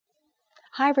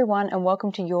Hi everyone, and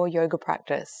welcome to your yoga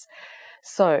practice.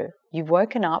 So, you've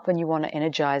woken up and you want to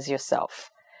energize yourself,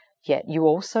 yet you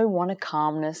also want a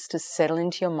calmness to settle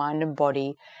into your mind and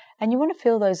body, and you want to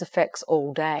feel those effects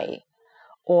all day.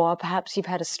 Or perhaps you've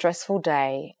had a stressful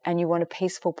day and you want a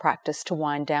peaceful practice to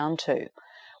wind down to.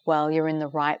 Well, you're in the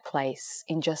right place.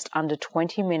 In just under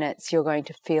 20 minutes, you're going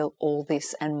to feel all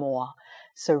this and more.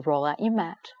 So roll out your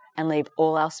mat and leave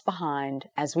all else behind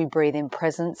as we breathe in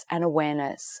presence and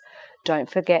awareness. Don't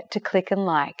forget to click and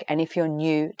like, and if you're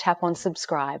new, tap on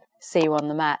subscribe. See you on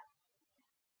the mat.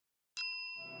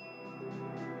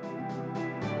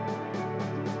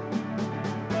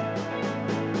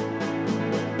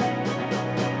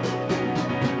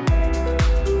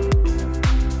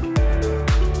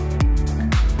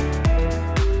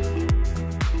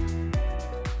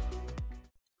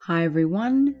 Hi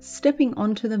everyone, stepping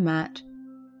onto the mat,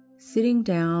 sitting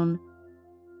down,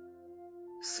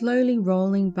 slowly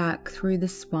rolling back through the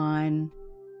spine.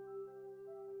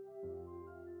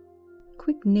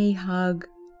 Quick knee hug.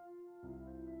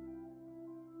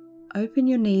 Open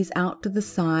your knees out to the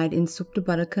side in Supta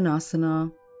Baddha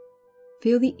Konasana.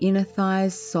 Feel the inner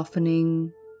thighs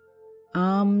softening,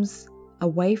 arms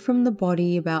away from the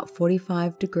body about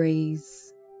 45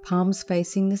 degrees, palms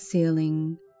facing the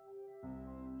ceiling.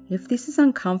 If this is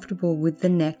uncomfortable with the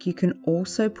neck, you can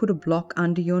also put a block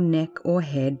under your neck or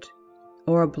head,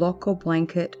 or a block or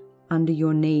blanket under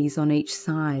your knees on each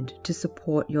side to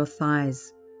support your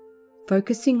thighs.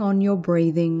 Focusing on your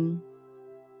breathing,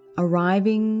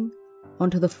 arriving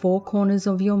onto the four corners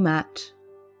of your mat,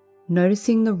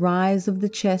 noticing the rise of the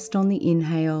chest on the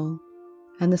inhale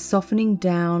and the softening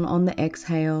down on the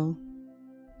exhale,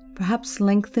 perhaps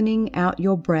lengthening out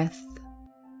your breath.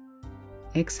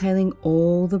 Exhaling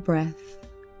all the breath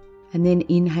and then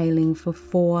inhaling for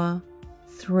 4,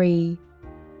 3,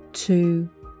 2,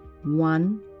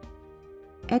 1.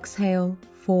 Exhale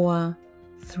 4,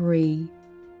 3,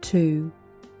 2,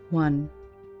 1.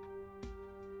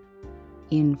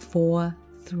 In 4,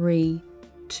 3,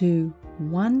 2,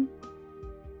 1.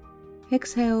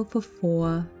 Exhale for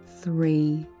 4,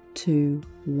 3, 2,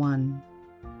 1.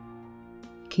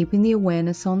 Keeping the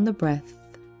awareness on the breath.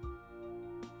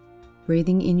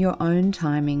 Breathing in your own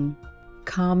timing,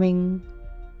 calming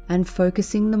and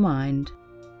focusing the mind.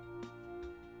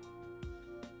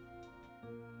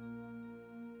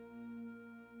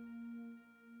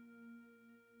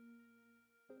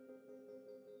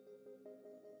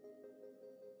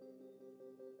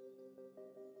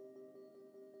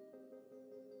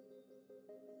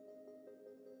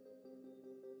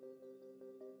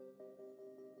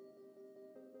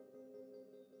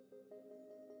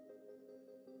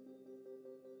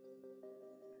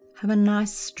 Have a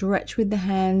nice stretch with the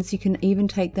hands. You can even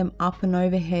take them up and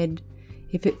overhead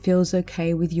if it feels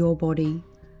okay with your body.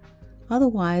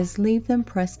 Otherwise, leave them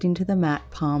pressed into the mat,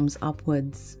 palms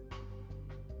upwards.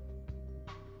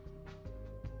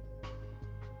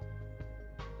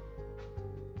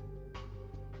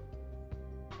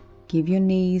 Give your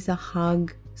knees a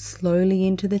hug slowly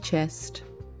into the chest.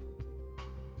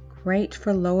 Great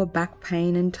for lower back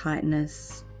pain and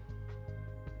tightness.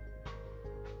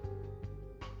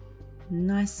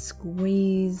 Nice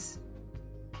squeeze.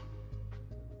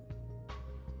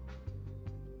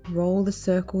 Roll the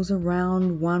circles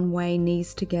around one way,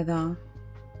 knees together.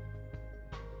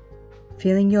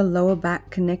 Feeling your lower back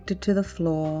connected to the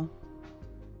floor.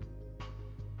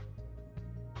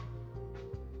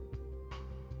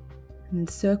 And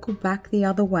circle back the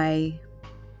other way.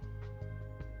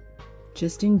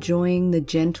 Just enjoying the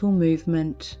gentle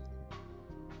movement.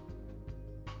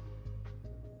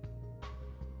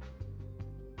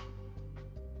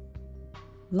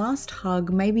 Last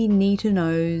hug, maybe knee to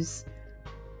nose.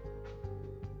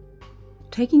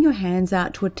 Taking your hands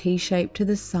out to a T shape to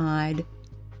the side,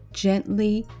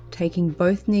 gently taking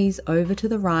both knees over to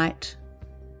the right,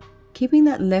 keeping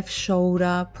that left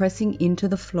shoulder pressing into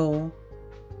the floor,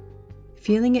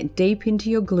 feeling it deep into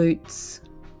your glutes,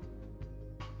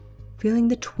 feeling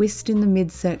the twist in the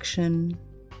midsection,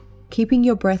 keeping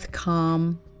your breath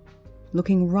calm,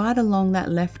 looking right along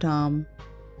that left arm.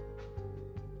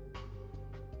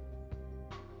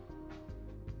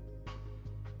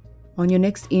 On your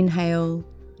next inhale,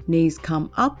 knees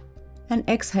come up and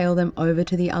exhale them over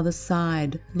to the other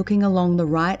side, looking along the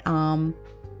right arm.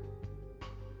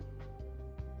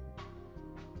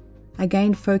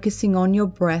 Again, focusing on your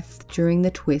breath during the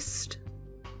twist.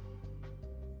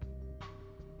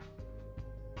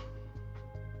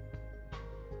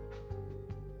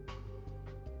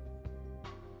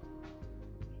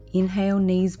 Inhale,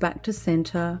 knees back to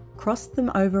center, cross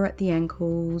them over at the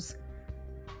ankles.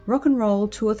 Rock and roll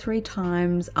 2 or 3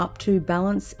 times up to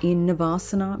balance in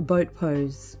Navasana boat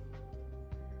pose.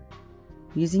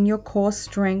 Using your core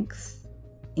strength,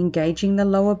 engaging the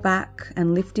lower back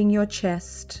and lifting your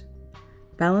chest,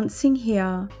 balancing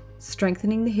here,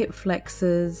 strengthening the hip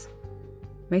flexors,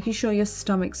 making sure your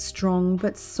stomach's strong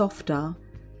but softer.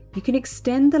 You can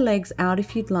extend the legs out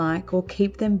if you'd like or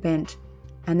keep them bent,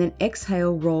 and then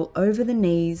exhale, roll over the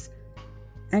knees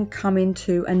and come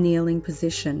into a kneeling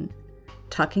position.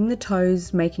 Tucking the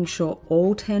toes, making sure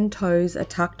all 10 toes are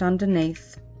tucked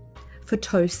underneath for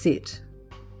toe sit.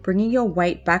 Bringing your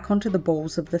weight back onto the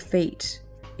balls of the feet.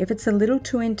 If it's a little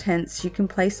too intense, you can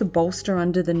place a bolster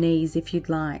under the knees if you'd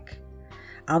like.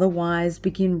 Otherwise,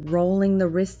 begin rolling the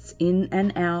wrists in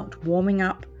and out, warming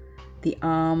up the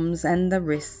arms and the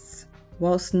wrists,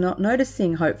 whilst not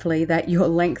noticing, hopefully, that you're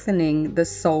lengthening the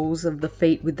soles of the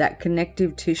feet with that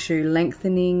connective tissue,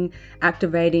 lengthening,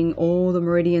 activating all the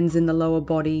meridians in the lower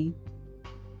body.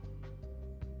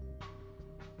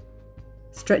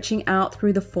 Stretching out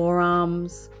through the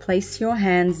forearms, place your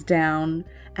hands down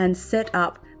and set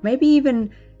up, maybe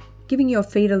even giving your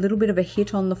feet a little bit of a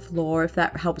hit on the floor if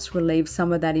that helps relieve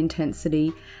some of that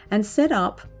intensity, and set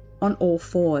up on all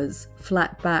fours,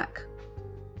 flat back.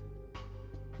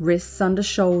 Wrists under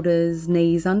shoulders,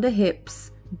 knees under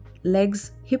hips,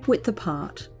 legs hip width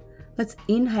apart. Let's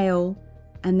inhale,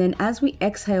 and then as we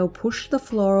exhale, push the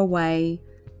floor away,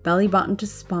 belly button to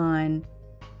spine.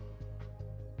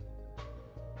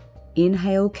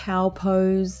 Inhale, cow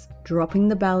pose, dropping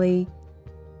the belly.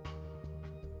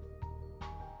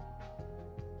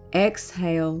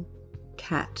 Exhale,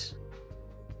 cat.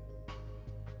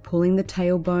 Pulling the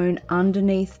tailbone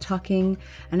underneath, tucking,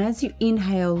 and as you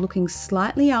inhale, looking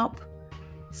slightly up,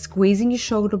 squeezing your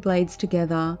shoulder blades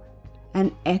together,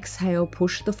 and exhale,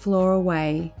 push the floor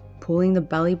away, pulling the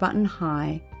belly button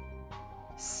high,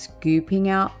 scooping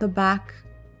out the back,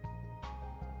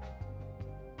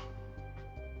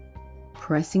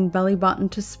 pressing belly button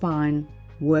to spine,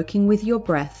 working with your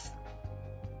breath.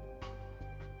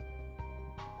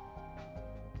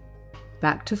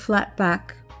 Back to flat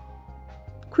back.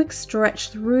 Quick stretch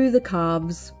through the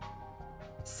calves,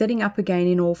 setting up again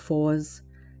in all fours.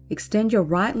 Extend your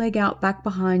right leg out back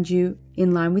behind you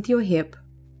in line with your hip.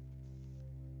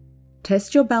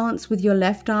 Test your balance with your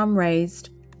left arm raised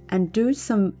and do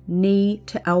some knee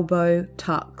to elbow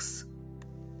tucks.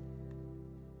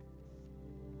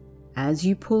 As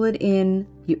you pull it in,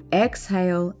 you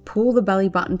exhale, pull the belly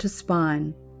button to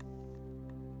spine.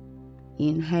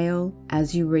 Inhale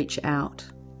as you reach out.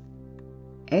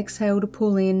 Exhale to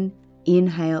pull in,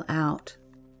 inhale out.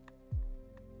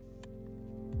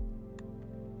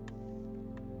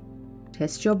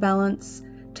 Test your balance,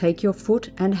 take your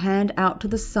foot and hand out to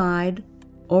the side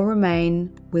or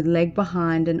remain with leg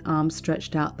behind and arm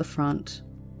stretched out the front.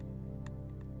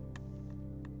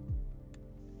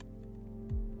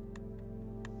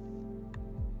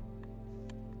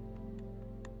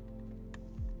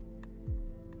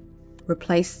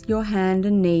 Replace your hand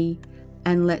and knee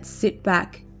and let's sit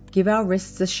back, give our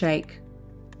wrists a shake,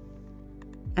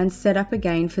 and set up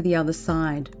again for the other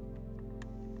side.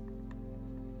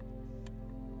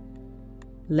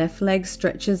 Left leg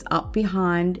stretches up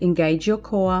behind, engage your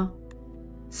core,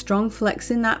 strong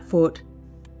flex in that foot,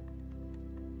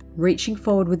 reaching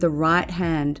forward with the right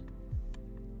hand,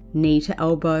 knee to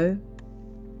elbow,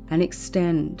 and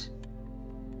extend.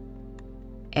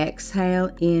 Exhale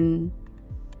in,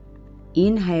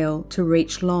 inhale to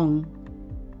reach long.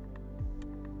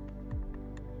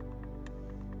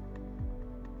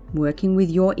 Working with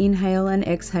your inhale and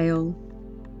exhale.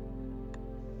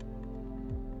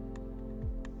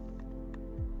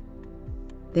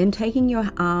 Then taking your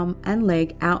arm and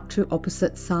leg out to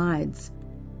opposite sides,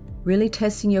 really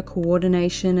testing your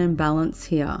coordination and balance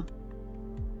here.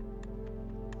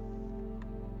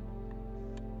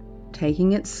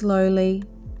 Taking it slowly,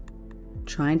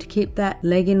 trying to keep that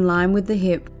leg in line with the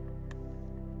hip.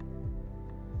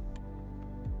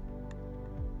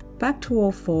 Back to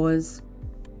all fours.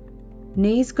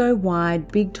 Knees go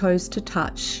wide, big toes to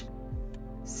touch.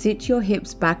 Sit your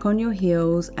hips back on your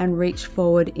heels and reach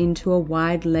forward into a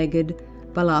wide-legged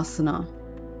balasana.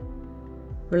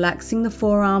 Relaxing the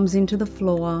forearms into the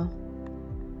floor.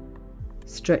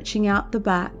 Stretching out the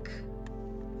back.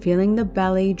 Feeling the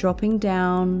belly dropping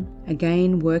down.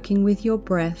 Again, working with your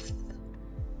breath.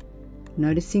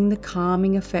 Noticing the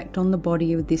calming effect on the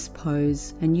body of this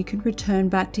pose, and you can return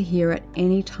back to here at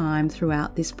any time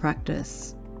throughout this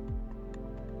practice.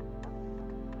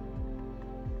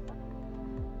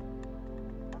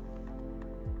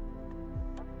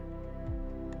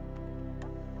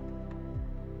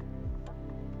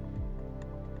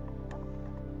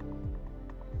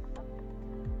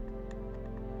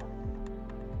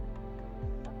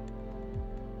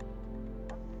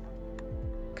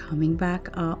 Coming back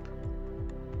up.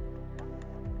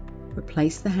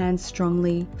 Replace the hands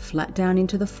strongly, flat down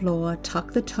into the floor,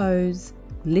 tuck the toes,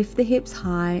 lift the hips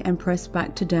high and press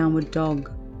back to downward dog.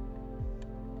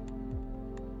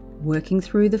 Working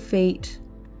through the feet,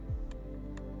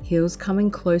 heels coming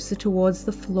closer towards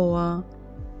the floor,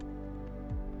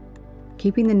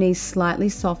 keeping the knees slightly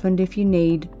softened if you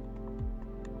need.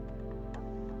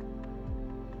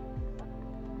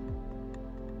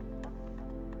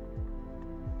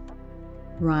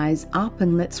 Rise up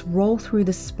and let's roll through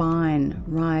the spine.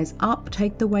 Rise up,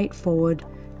 take the weight forward.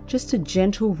 Just a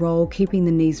gentle roll, keeping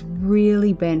the knees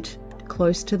really bent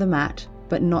close to the mat,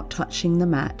 but not touching the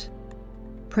mat.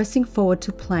 Pressing forward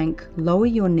to plank, lower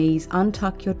your knees,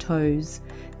 untuck your toes.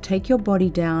 Take your body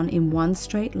down in one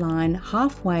straight line,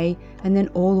 halfway, and then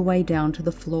all the way down to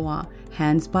the floor.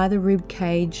 Hands by the rib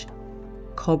cage,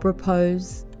 cobra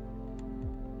pose.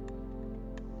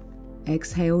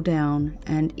 Exhale down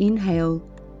and inhale.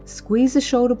 Squeeze the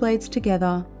shoulder blades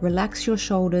together, relax your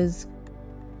shoulders,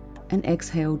 and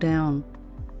exhale down.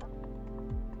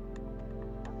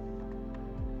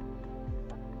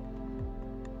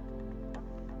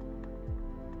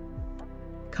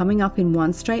 Coming up in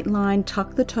one straight line,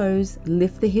 tuck the toes,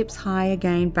 lift the hips high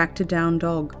again, back to down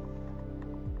dog.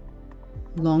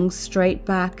 Long straight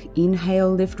back,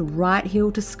 inhale, lift right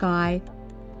heel to sky,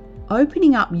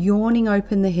 opening up, yawning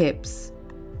open the hips,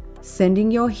 sending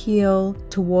your heel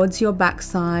towards your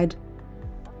backside,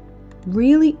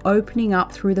 really opening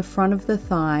up through the front of the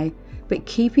thigh, but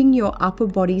keeping your upper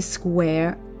body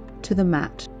square to the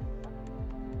mat.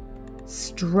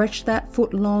 Stretch that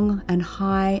foot long and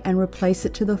high and replace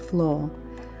it to the floor.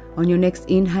 On your next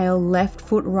inhale, left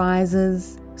foot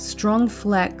rises, strong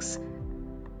flex,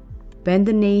 bend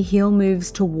the knee, heel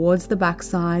moves towards the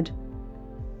backside.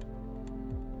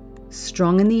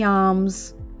 Strong in the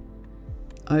arms,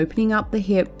 opening up the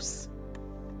hips.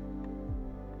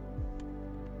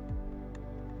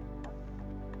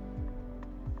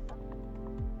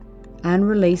 And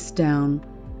release down.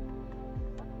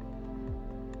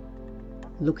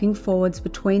 Looking forwards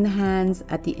between the hands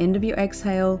at the end of your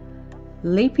exhale,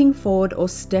 leaping forward or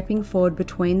stepping forward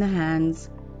between the hands.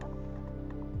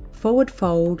 Forward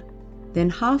fold, then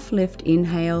half lift,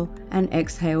 inhale and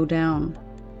exhale down.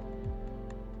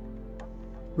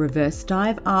 Reverse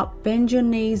dive up, bend your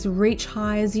knees, reach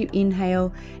high as you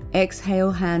inhale,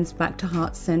 exhale, hands back to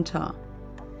heart center.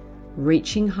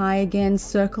 Reaching high again,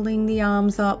 circling the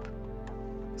arms up,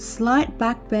 slight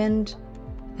back bend,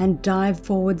 and dive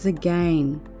forwards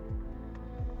again.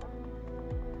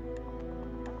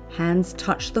 Hands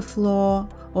touch the floor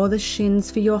or the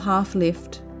shins for your half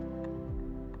lift,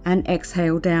 and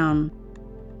exhale down.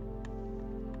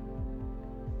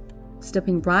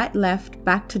 Stepping right, left,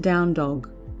 back to down dog.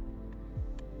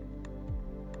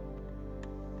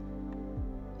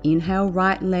 Inhale,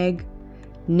 right leg,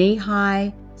 knee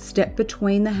high, step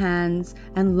between the hands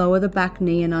and lower the back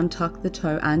knee and untuck the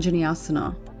toe,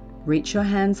 Anjaneyasana. Reach your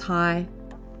hands high,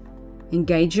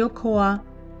 engage your core,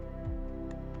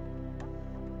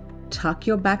 tuck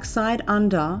your backside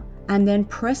under and then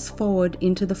press forward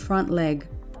into the front leg.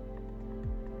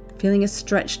 Feeling a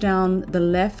stretch down the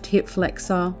left hip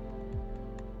flexor,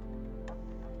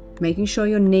 making sure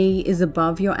your knee is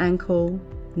above your ankle,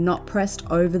 not pressed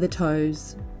over the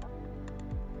toes.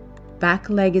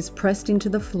 Back leg is pressed into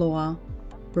the floor.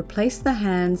 Replace the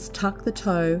hands, tuck the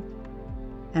toe,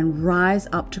 and rise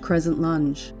up to crescent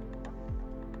lunge.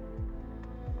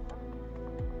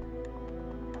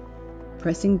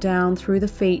 Pressing down through the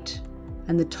feet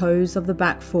and the toes of the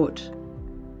back foot.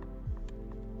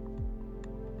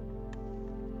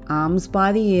 Arms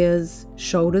by the ears,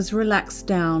 shoulders relaxed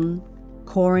down,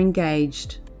 core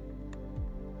engaged.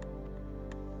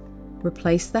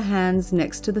 Replace the hands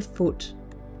next to the foot,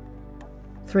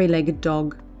 three-legged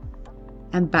dog,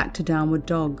 and back to downward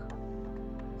dog.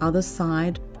 Other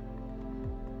side.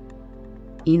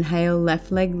 Inhale,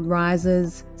 left leg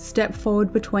rises, step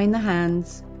forward between the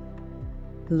hands,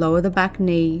 lower the back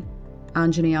knee,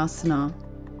 Anjaneyasana.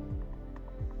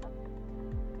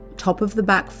 Top of the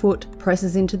back foot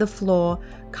presses into the floor,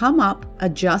 come up,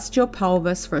 adjust your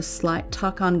pelvis for a slight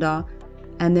tuck under,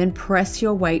 and then press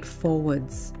your weight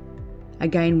forwards.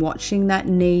 Again, watching that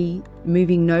knee,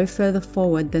 moving no further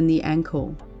forward than the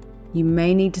ankle. You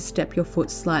may need to step your foot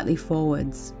slightly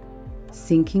forwards,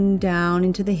 sinking down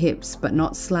into the hips but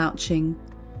not slouching.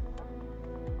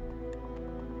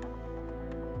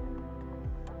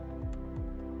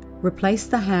 Replace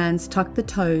the hands, tuck the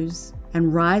toes,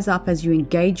 and rise up as you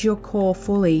engage your core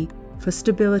fully for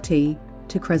stability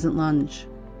to crescent lunge.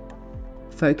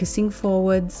 Focusing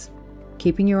forwards,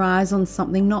 keeping your eyes on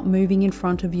something not moving in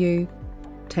front of you.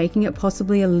 taking it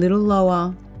possibly a little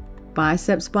lower,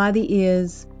 biceps by the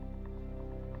ears.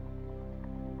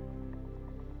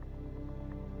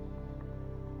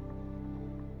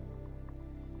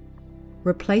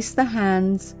 Replace the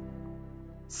hands,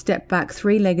 step back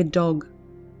three-legged dog,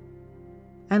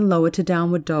 and lower to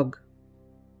downward dog.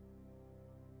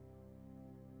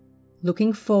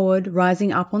 Looking forward,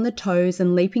 rising up on the toes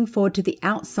and leaping forward to the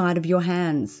outside of your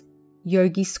hands,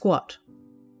 yogi squat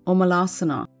or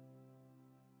malasana.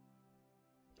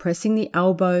 Pressing the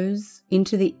elbows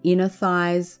into the inner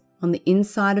thighs on the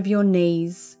inside of your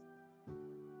knees.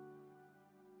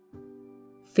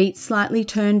 Feet slightly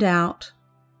turned out.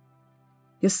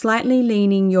 You're slightly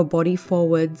leaning your body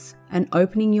forwards and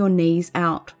opening your knees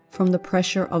out from the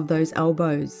pressure of those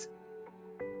elbows.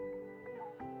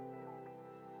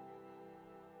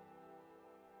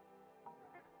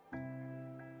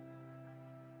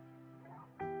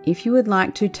 If you would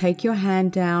like to, take your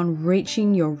hand down,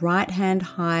 reaching your right hand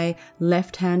high,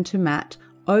 left hand to mat,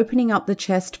 opening up the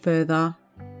chest further.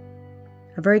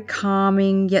 A very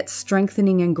calming yet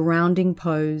strengthening and grounding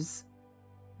pose.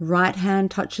 Right hand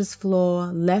touches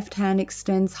floor, left hand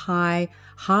extends high,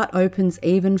 heart opens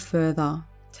even further,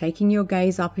 taking your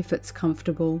gaze up if it's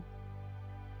comfortable.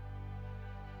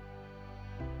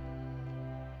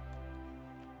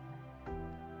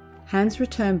 Hands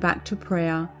return back to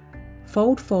prayer.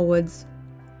 Fold forwards,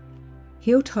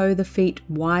 heel toe the feet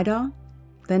wider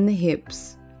than the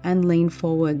hips and lean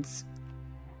forwards,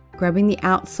 grabbing the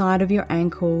outside of your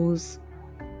ankles,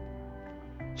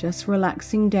 just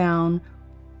relaxing down.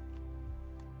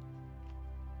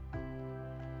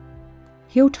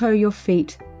 Heel toe your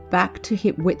feet back to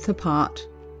hip width apart,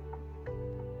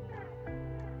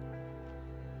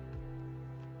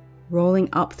 rolling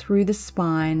up through the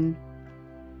spine,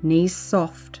 knees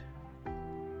soft.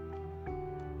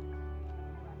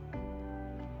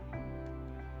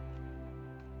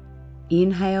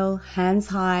 Inhale, hands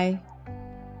high.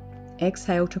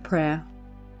 Exhale to prayer.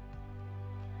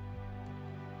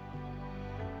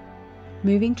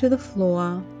 Moving to the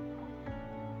floor,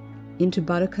 into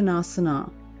Baddha Konasana.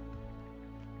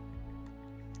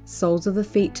 Soles of the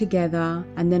feet together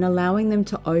and then allowing them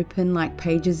to open like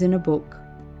pages in a book.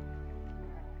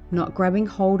 Not grabbing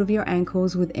hold of your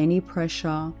ankles with any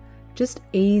pressure, just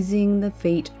easing the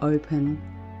feet open.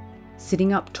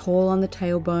 Sitting up tall on the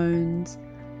tailbones,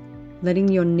 letting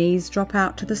your knees drop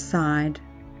out to the side.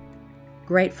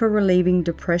 Great for relieving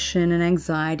depression and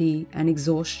anxiety and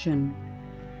exhaustion.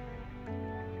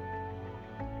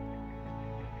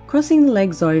 Crossing the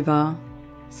legs over,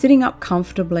 sitting up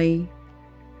comfortably.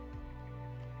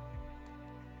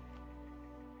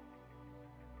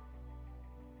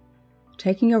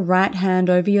 Taking your right hand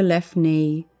over your left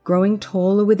knee, growing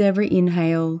taller with every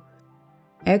inhale.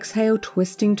 Exhale,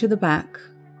 twisting to the back.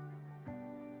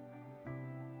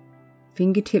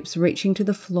 Fingertips reaching to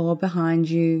the floor behind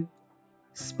you.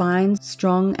 Spine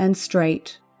strong and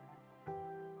straight.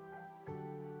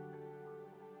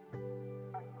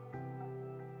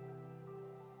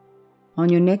 On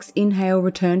your next inhale,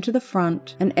 return to the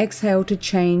front and exhale to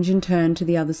change and turn to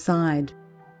the other side.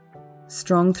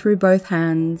 Strong through both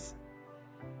hands.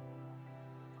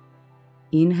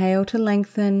 Inhale to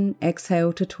lengthen,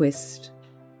 exhale to twist.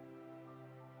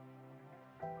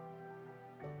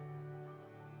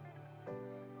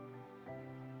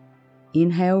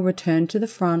 Inhale, return to the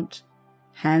front,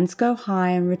 hands go high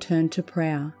and return to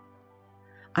prayer.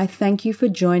 I thank you for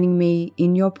joining me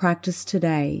in your practice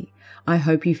today. I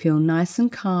hope you feel nice and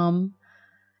calm.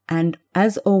 And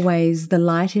as always, the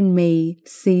light in me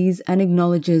sees and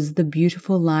acknowledges the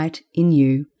beautiful light in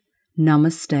you.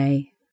 Namaste.